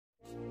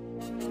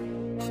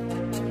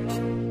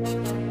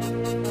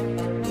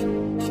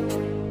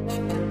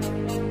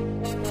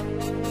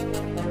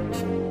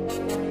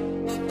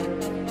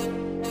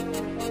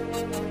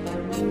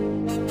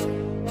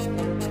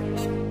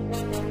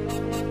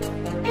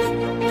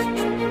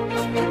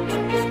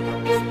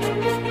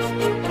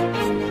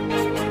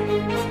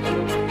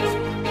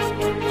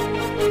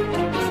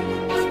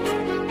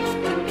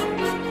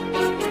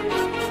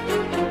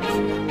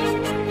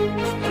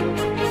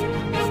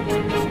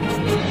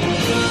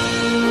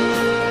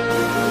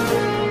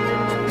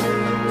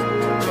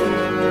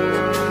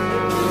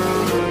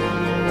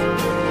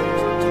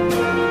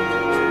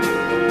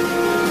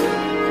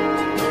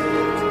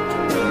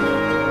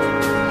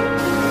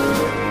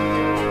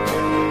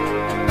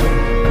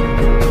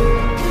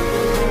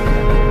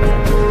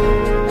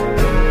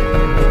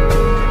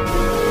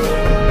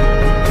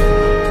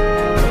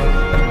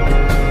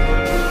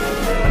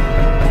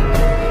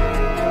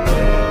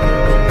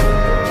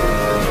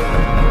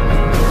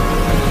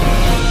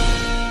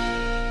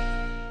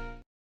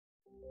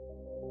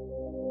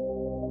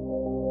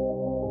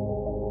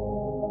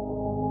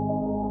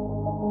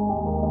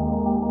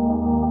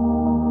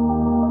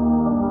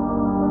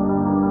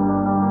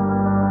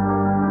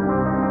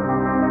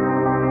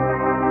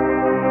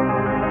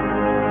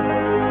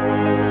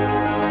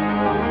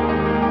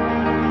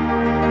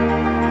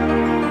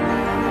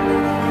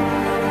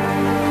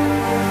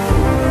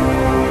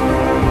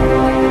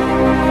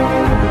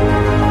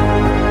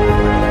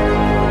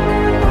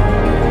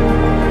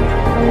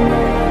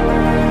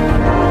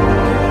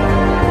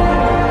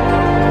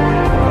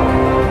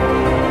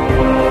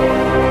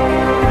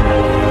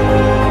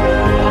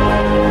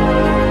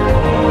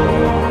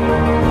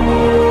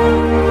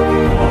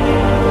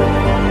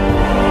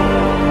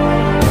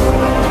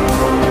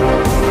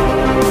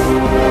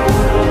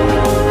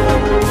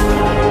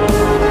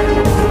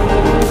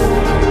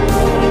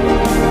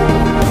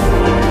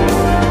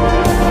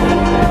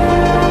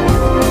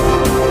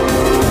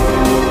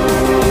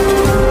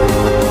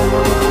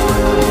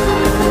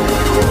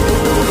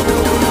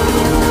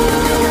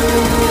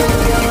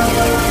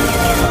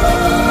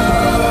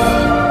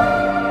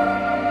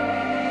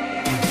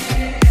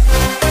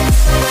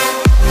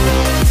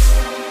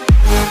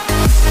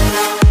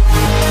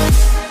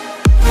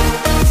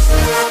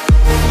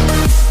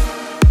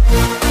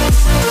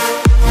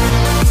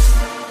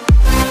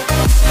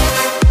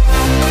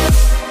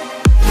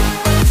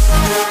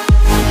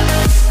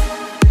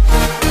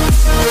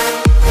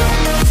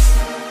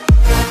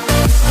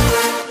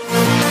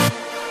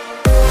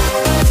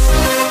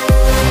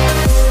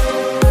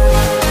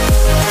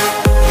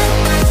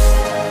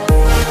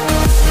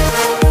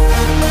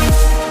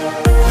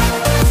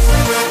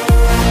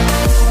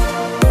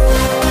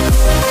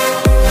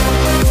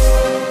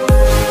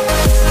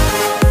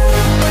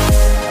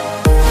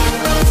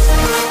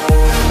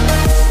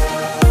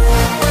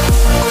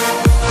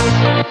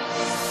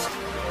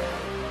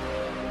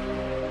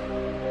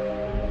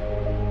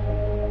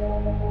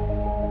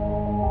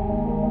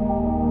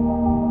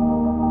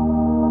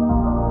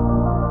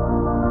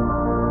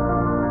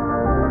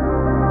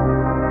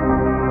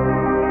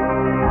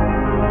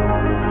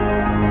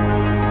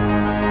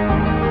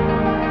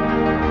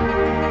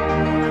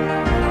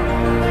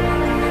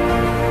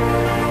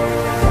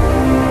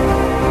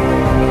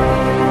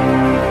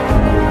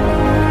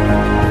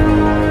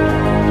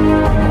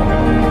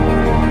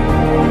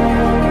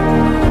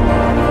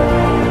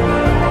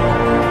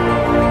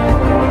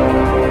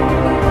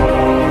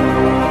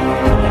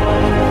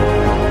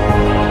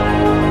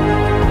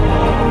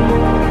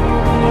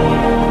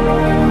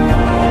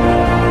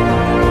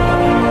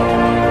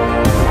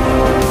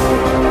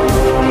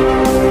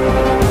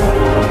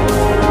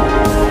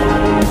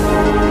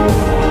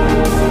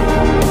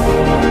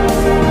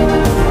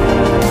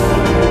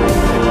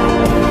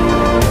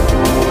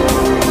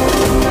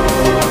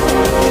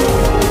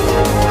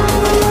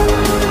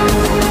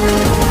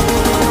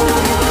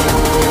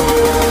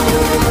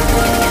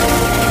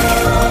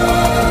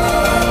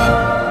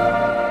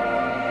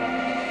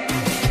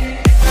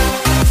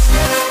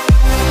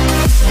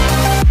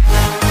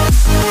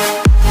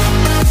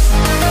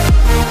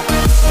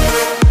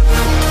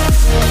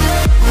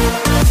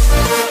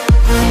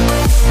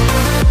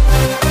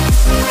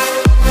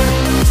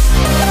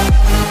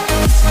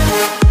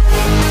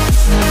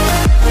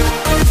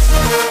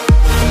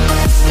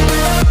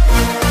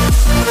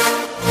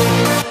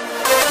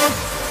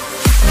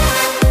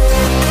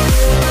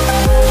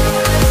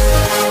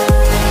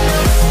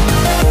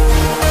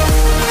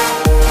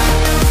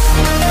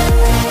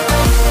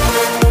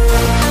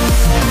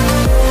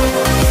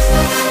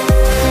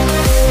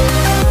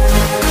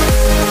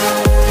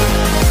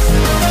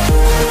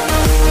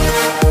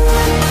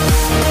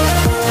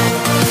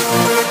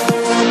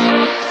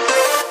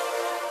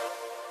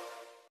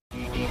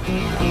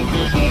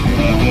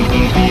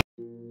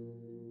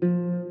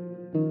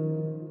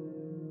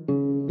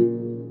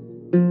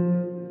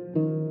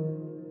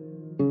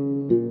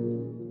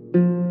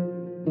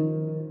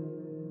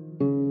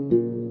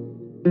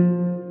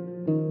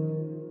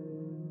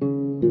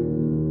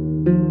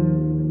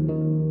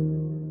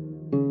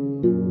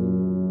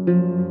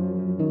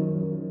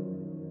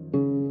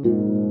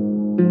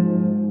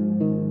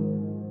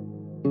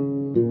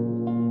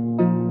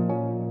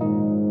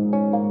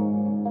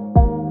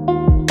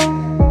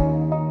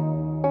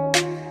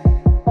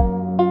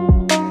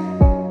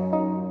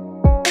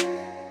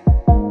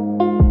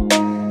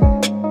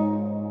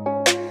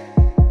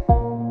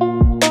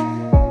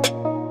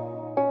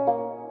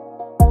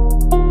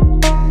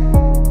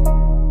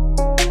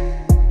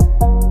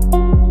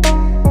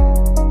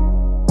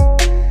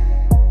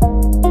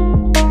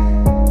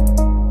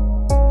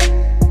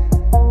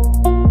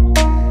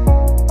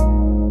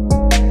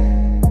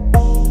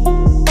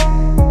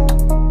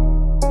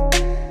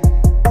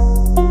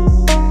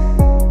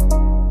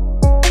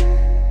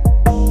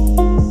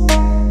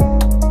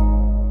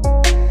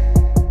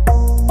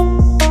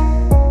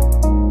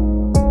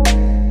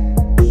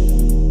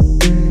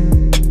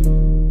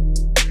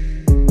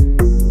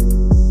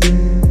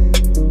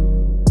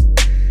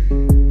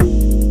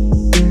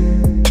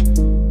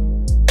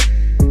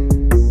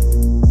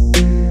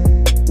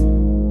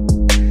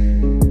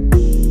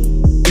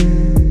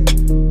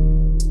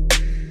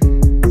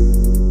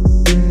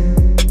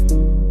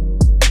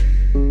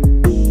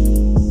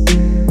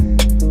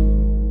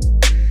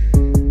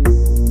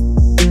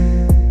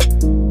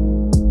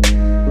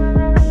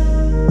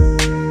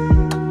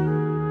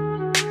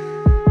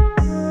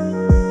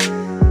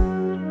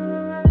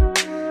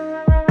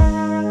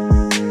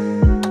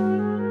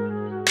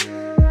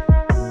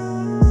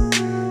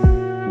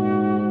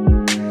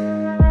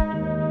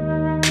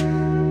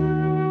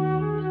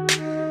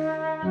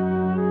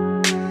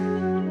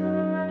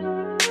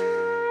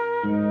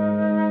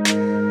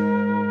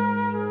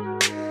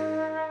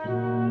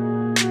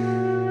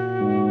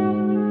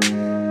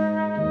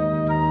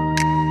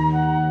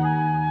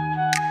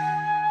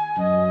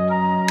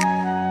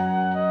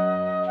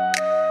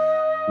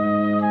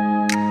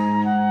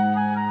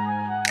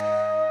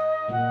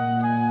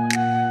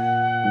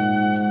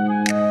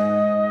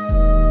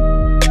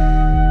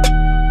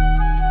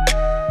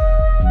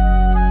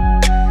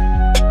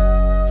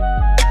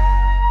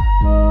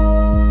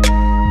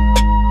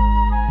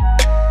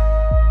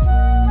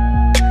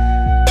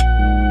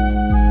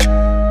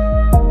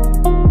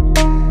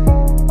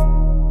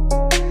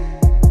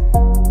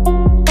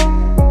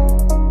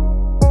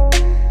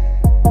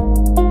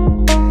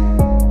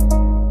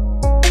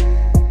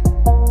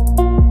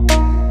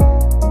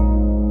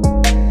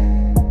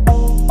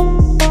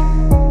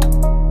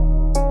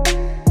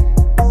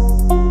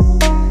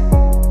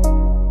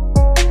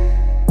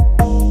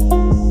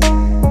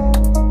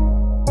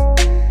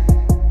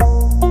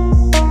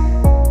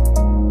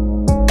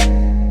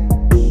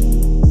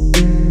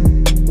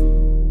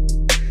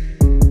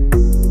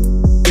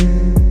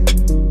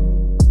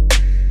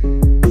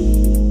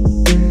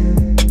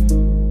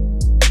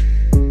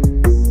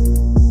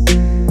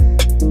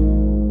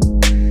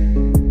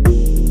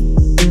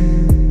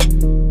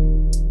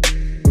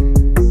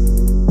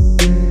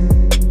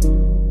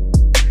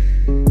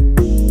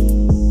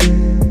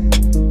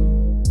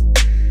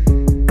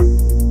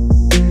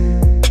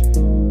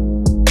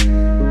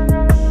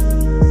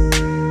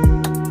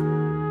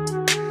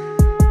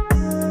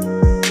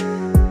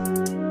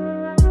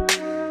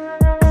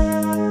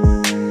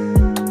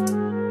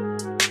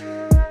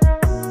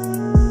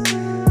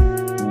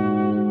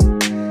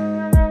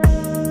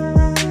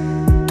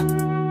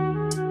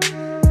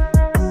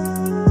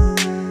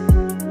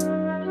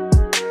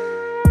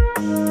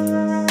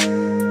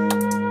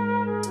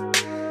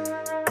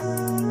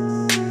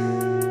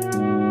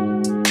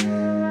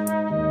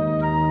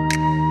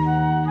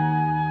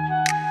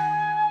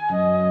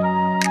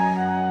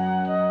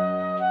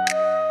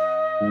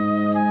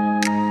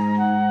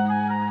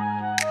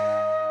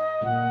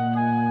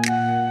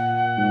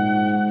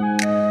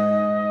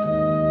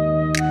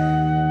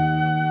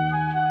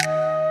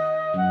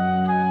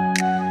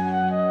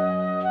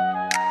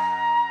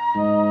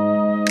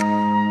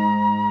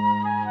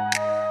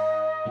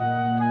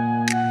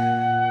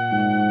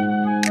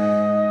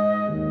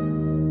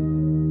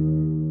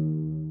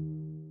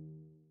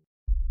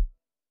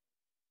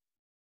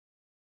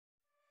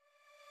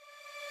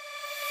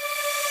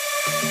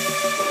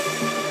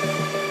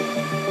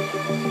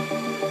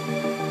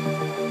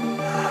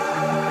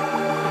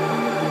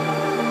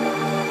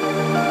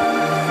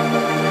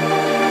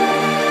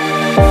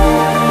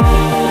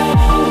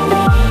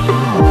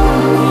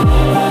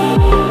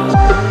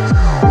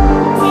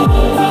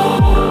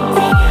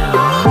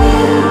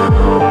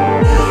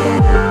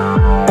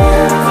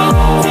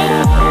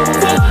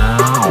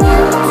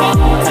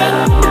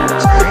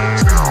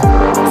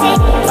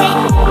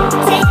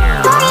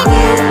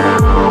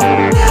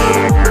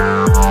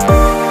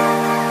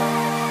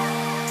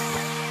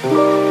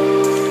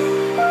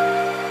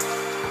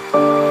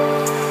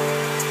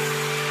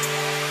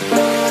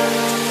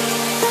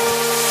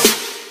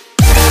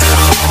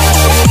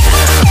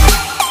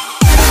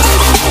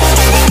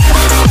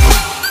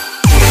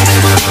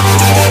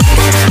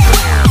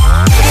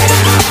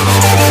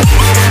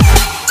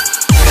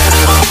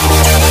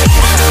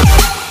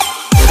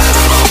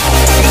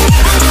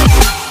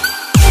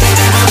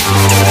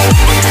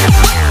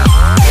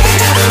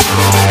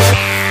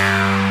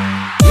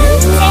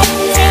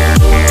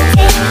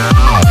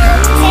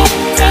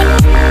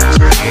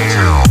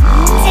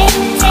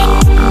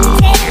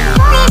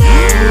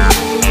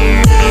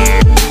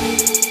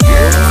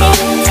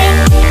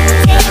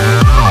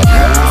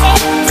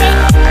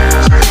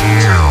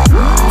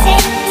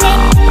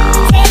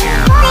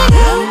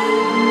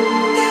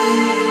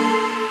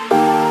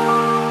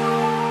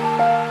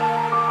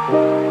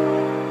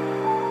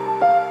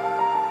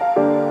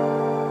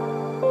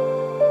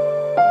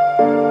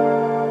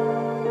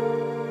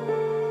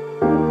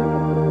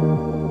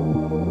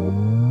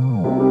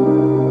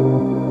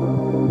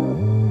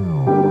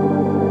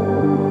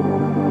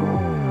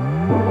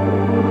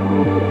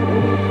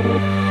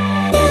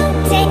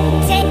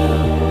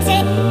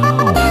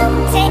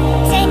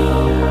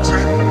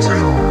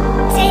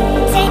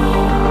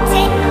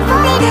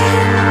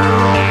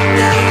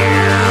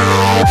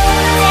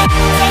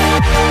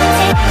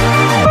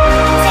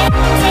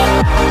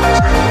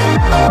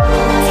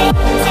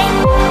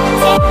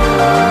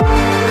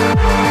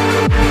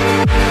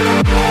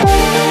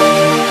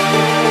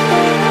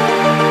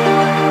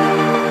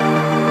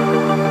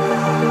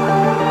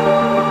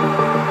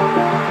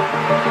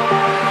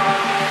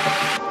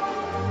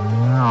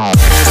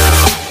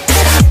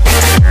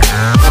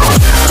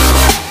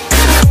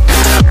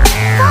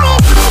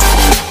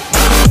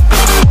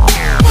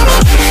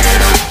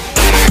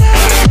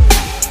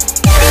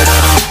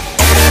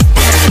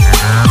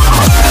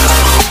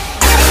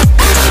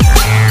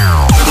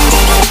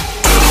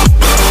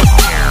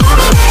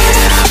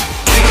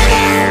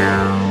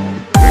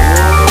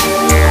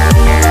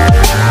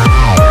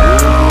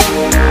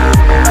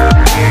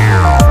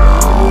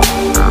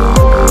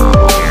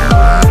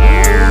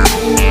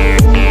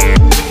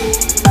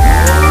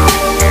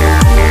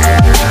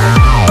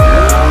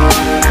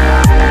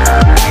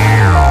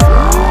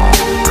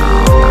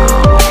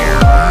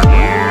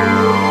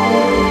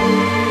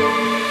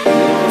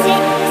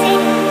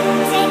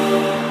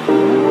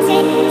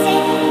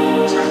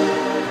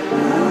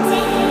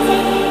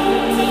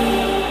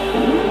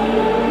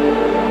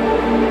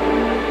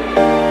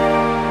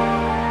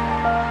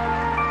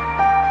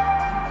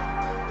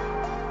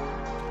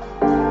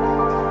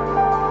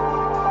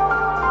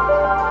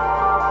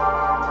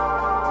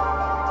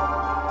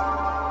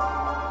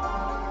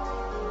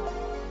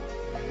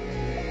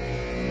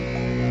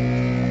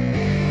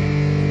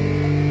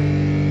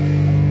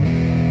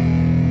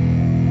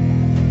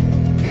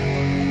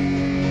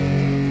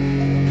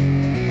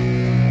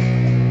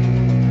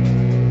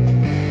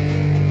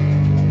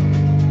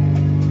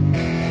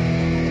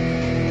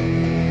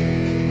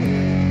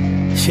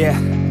Yeah,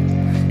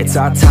 it's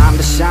our time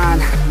to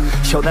shine.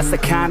 Show that's the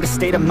kind of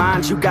state of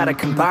mind you gotta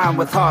combine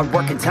with hard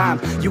work and time.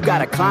 You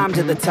gotta climb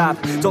to the top.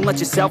 Don't let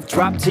yourself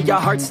drop till your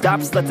heart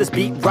stops. Let this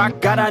beat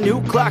rock. Got a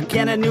new clock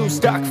and a new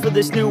stock for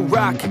this new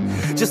rock.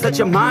 Just let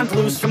your mind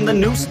loose from the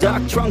new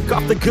stock. Drunk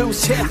off the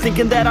goose,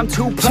 thinking that I'm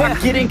too pop.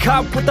 Getting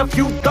caught with a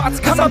few thoughts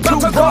cause I'm too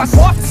lost.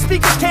 Off the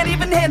speakers can't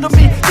even handle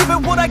me.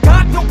 Even what I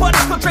got,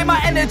 nobody's gonna drain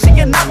my energy.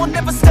 And I will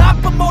never stop,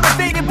 I'm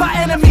motivated by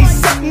enemies.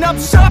 Setting up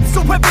shop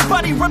so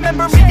everybody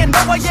remember me. And no,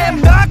 I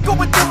am not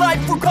going through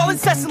life frugal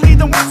incessantly.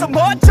 Then want some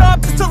more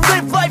job just to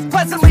live life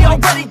pleasantly.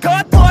 Already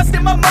got lost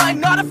in my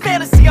mind, not a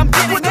fantasy. I'm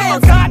getting with a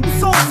forgotten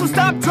soul, so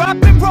stop, drop,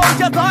 and roll.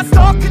 You lost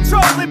all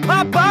control and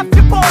pop off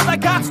your ball. I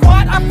got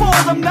squat, I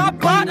fold, I'm not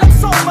bought, I'm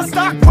sold. My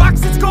stock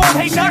rocks, it's gold.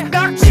 Hey, knock,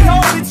 knock, she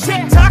home. It's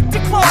shit, talk to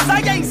close.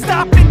 I ain't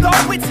stopping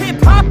though, it's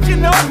hip-hop, you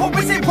know. Or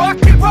is it rock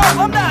and roll?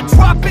 I'm not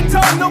dropping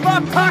down, no, my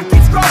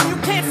pocket's grown. You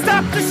can't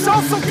stop the show,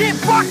 so get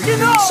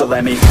rockin' on. So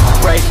let me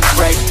break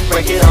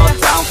it all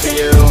down for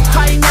you.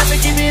 I ain't never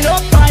giving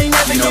up, I ain't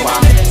never giving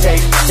up.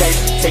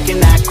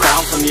 Taking that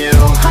crown from you.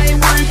 I ain't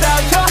worried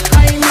about you,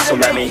 I ain't never. So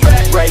let me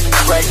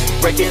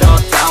break it all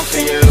down for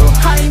you.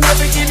 I ain't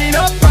never giving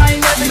up, I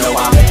ain't never giving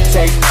up.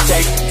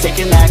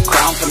 Taking that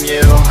crown from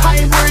you. I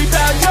ain't worried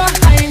about you,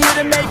 I ain't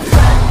here to make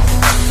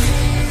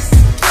friends.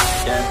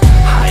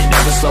 I ain't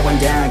never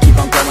slowing down, keep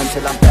on going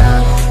till I'm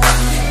down.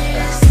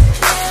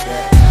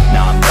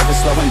 No, I'm never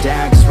slowing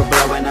down, cause we're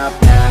blowing up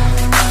now.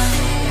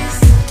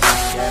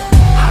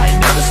 I ain't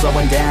never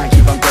slowing down,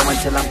 keep on going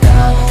till I'm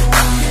down.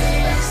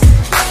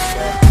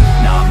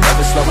 No, I'm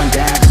never slowing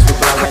down, cause we're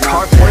blowing up.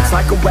 Hard words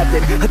like a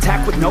weapon,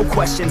 attack with no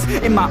questions.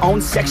 In my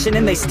own section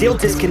and they still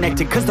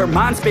disconnected. Cause their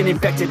mind's been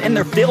infected and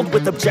they're filled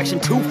with objection.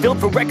 Too filled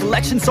for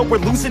recollection, so we're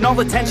losing all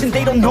attention.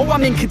 They don't know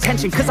I'm in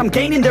contention, cause I'm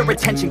gaining their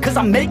attention. Cause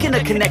I'm making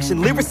a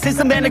connection,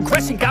 lyricism and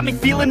aggression got me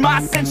feeling my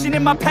ascension.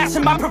 In my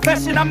passion, my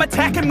profession, I'm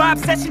attacking my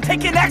obsession.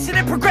 Taking action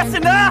and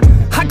progressing,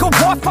 I go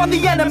off on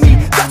the enemy,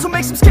 that's what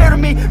makes them scared of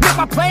me. Make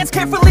my plans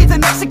carefully,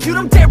 then execute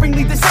them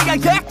daringly. They say I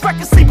act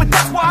recklessly, but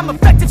that's why I'm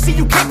effective. See,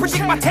 you can't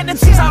predict my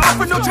tendencies, I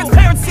offer no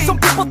transparency. Some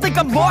people think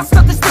I'm lost,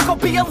 others think I'll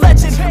be a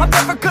legend. I'm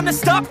never gonna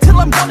stop till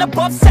I'm one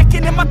above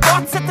second. And my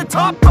thoughts at the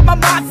top, but my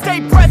mind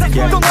stay present.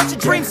 Don't let your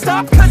dreams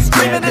stop, cause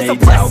dreaming is a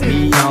blessing.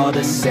 They tell me all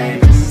the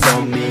same,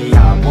 told me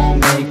I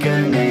won't make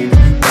a name.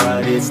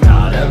 But it's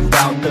not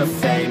about the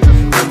fame,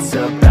 it's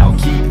about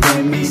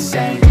keeping me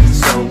sane.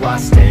 So I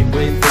stay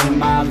within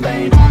my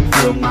lane,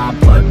 feel my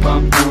blood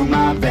pump through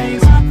my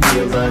veins.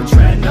 Feel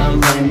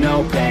adrenaline,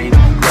 no pain,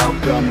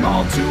 welcome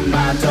all to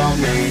my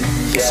domain.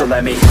 So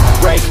let me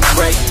break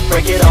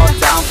it all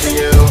down for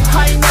you.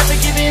 I ain't never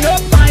giving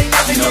up, I ain't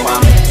never giving up.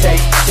 I'm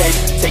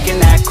taking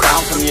that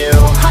crown from you.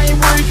 I ain't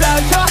worried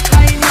about you,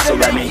 I ain't never. So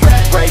let me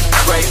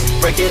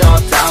break it all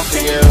down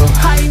for you.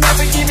 I ain't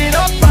never giving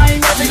up, I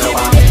ain't never giving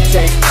up. I'm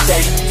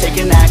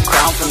taking that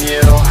crown from you.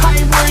 I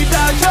ain't worried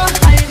about you,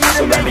 I ain't never.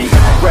 So let me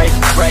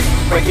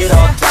break it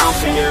all down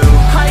for you.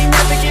 I ain't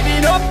never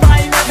giving up,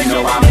 I ain't never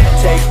giving up. I'm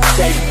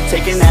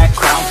taking that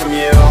crown from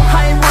you.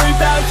 I ain't worried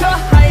about you,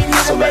 I ain't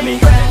never. So let me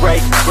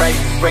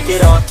break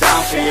it all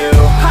down for you.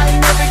 I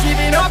ain't never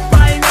giving up,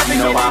 I ain't never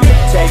giving up.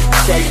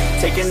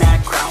 I'm taking that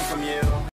crown.